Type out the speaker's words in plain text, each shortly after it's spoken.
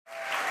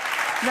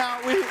Now,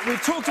 we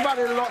talked about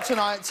it a lot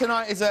tonight.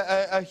 Tonight is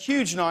a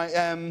huge night,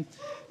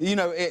 you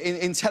know,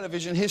 in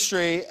television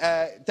history.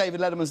 David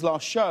Letterman's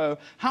last show.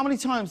 How many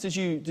times did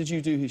you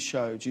do his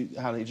show,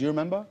 Halle? Do you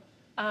remember?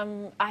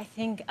 I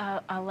think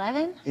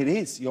 11. It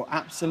is. You're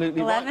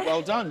absolutely 11? right.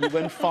 Well done. You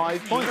win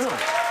 5 points.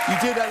 You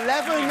did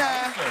 11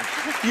 there.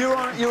 You're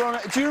on.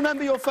 Do you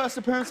remember your first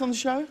appearance on the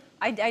show?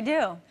 I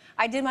do.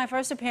 I did my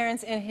first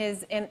appearance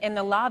in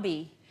the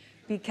lobby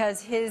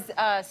because his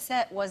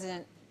set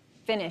wasn't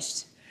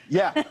finished.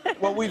 Yeah.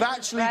 Well, we've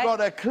actually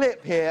got a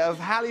clip here of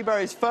Halle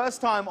Berry's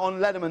first time on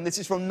Letterman. This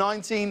is from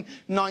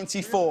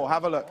 1994.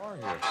 Have a look.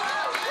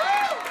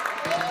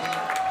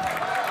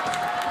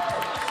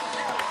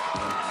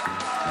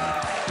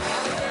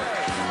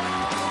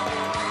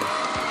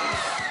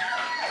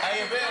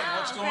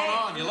 What's going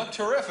on? You look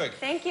terrific.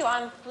 Thank you.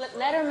 I'm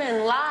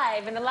Letterman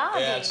live in the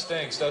lobby. Yeah, it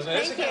stinks, doesn't it?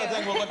 It's the kind of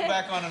thing we'll look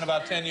back on in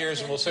about 10 years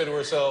and we'll say to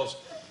ourselves,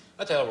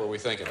 what the hell were we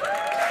thinking?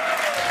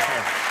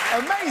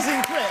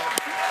 Amazing clip.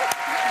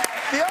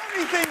 The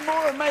only thing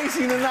more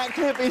amazing than that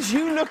clip is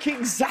you look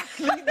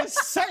exactly the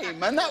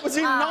same, and that was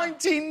in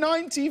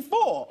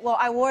 1994. Well,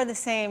 I wore the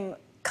same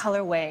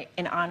colorway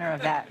in honor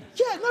of that.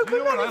 Yeah, no,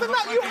 but not even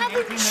that. You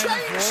haven't changed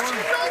in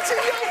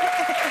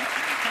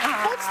 1994.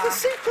 What's the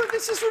secret?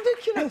 This is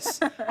ridiculous.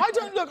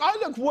 I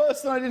look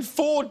worse than I did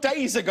 4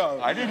 days ago.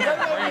 I didn't know.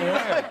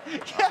 Yeah.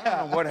 I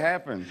don't know what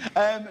happened.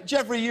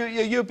 Jeffrey,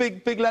 you're a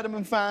big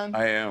Letterman fan?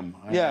 I am.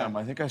 I am.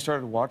 I think I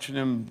started watching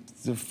him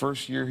the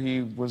first year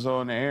he was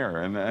on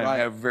air, and I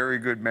have very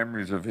good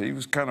memories of him. He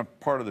was kind of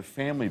part of the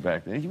family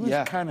back then. He was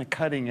kind of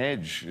cutting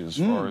edge as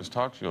far as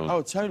talk shows.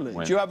 Oh, totally.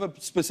 went. Do you have a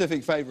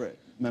specific favorite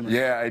memory?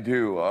 Yeah, I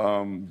do.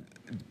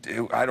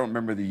 I don't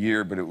remember the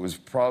year, but it was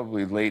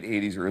probably late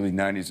 80s, early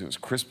 90s. It was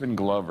Crispin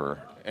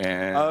Glover.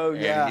 And,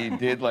 and he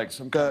did like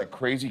some kind of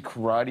crazy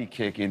karate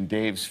kick in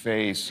Dave's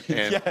face.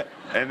 And,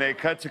 and they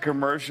cut to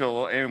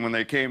commercial, and when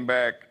they came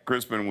back,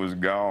 Crispin was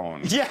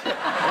gone.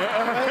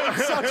 Yeah.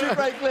 Such a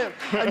great clip.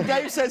 And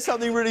Dave said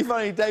something really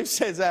funny. Dave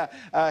says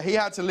he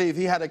had to leave.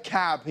 He had a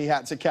cab he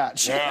had to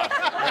catch.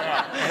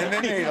 And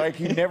then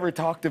he never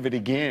talked of it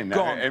again.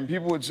 And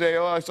people would say,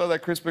 oh, I saw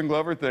that Crispin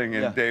Glover thing.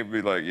 And Dave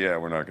would be like, yeah,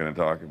 we're not going to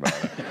talk about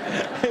it.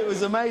 It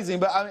was amazing.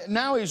 But I mean,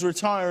 now he's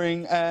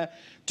retiring.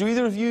 Do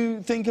either of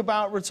you think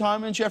about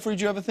retirement? Jeffrey,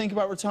 do you ever think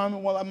about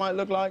retirement, what that might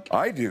look like?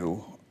 I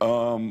do.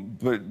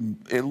 But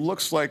it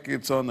looks like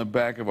it's on the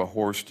back of a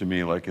horse to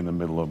me, like in the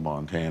middle of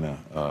Montana.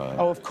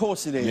 Oh, of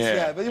course it is.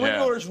 Yeah, but when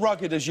you're as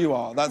rugged as you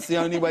are, that's the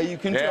only way you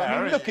can do it.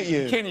 I mean, look at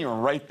you. You can't even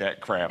write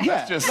that crap. Yeah,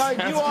 that's just, like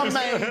you are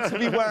made to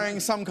be wearing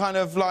some kind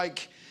of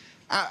like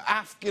an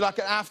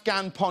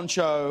Afghan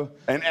poncho.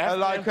 An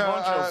Afghan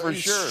poncho, for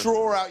sure.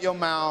 Straw out your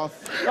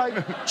mouth.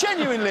 Like,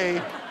 genuinely,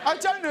 I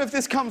don't know if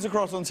this comes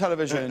across on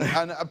television,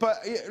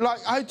 but like,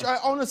 I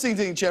honestly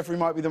think Jeffrey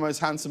might be the most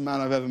handsome man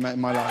I've ever met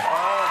in my life.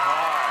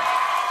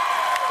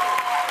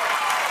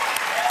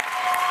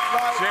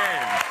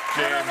 James.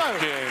 So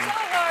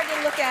hard to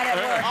look at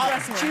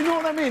it. Do you know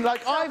what I mean?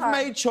 Like, I've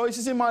made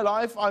choices in my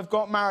life. I've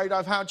got married.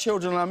 I've had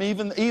children. And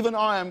even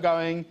I am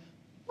going,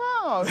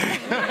 oh.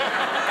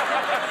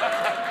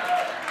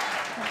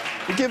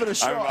 Give it a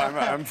shot.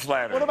 I'm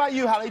flattered. What about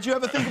you, Halle? Do you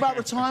ever think about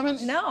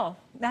retirement? No,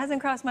 that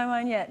hasn't crossed my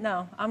mind yet.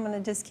 No, I'm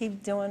gonna just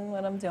keep doing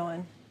what I'm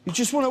doing. You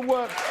just want to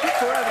work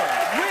forever?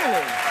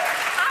 Really?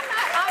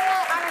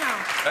 I don't know.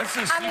 That's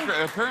the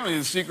secret. Apparently,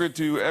 the secret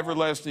to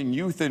everlasting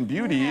youth and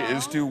beauty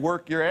is to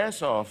work your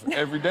ass off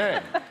every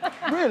day.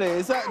 Really?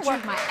 Is that? I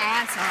work my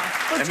ass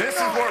off. And this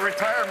is what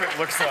retirement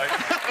looks like.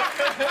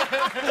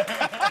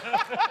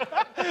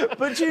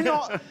 But do you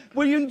not?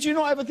 Do you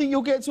not ever think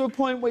you'll get to a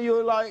point where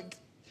you're like,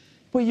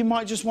 where you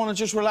might just want to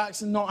just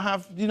relax and not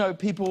have, you know,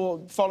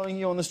 people following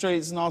you on the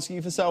streets and asking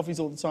you for selfies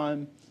all the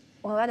time?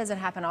 Well, that doesn't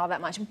happen all that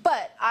much.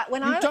 But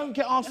when you don't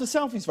get asked for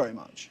selfies very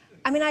much.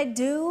 I mean, I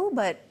do,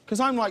 but because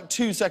I'm like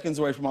 2 seconds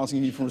away from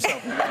asking you for a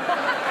selfie.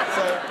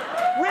 So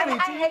really,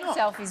 I hate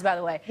selfies, by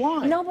the way.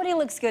 Why? Nobody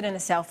looks good in a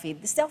selfie.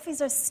 The selfies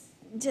are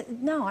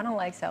no, I don't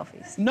like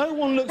selfies. No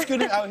one looks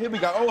good in. Oh, here we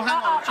go. Oh,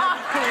 hang on,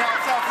 Jeff's pulling out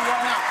a selfie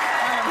right now.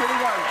 Hang on, here we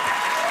go.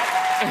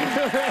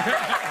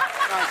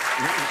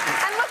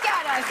 And look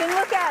at us. We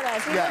look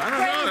I don't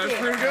know, that's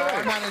pretty good.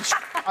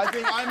 I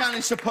think I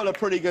managed to pull a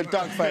pretty good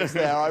duck face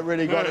there. I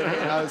really got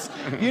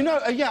it. You know,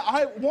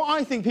 what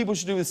I think people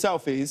should do with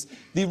selfies,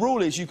 the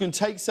rule is you can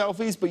take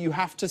selfies, but you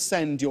have to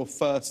send your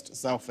first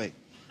selfie.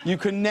 You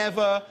can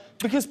never,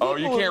 because people... Oh,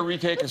 you can't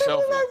retake a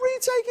selfie. People are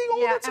retaking all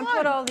the time. And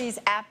put all these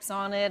apps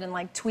on it and,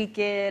 like, tweak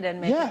it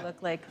and make it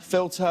look like...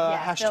 Filter,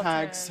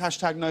 hashtags,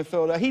 hashtag no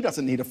filter. He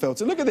doesn't need a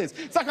filter. Look at this.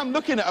 It's like I'm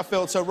looking at a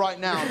filter right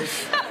now.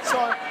 So,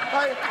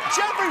 like,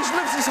 Jeffrey's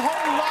lives his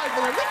whole life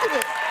and look at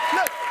it.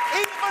 Look,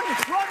 even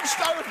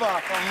crunched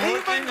over. I'm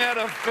looking at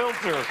a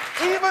filter.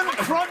 Even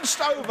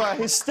crunched over,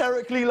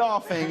 hysterically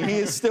laughing, he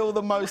is still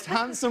the most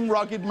handsome,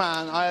 rugged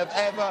man I have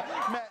ever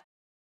met.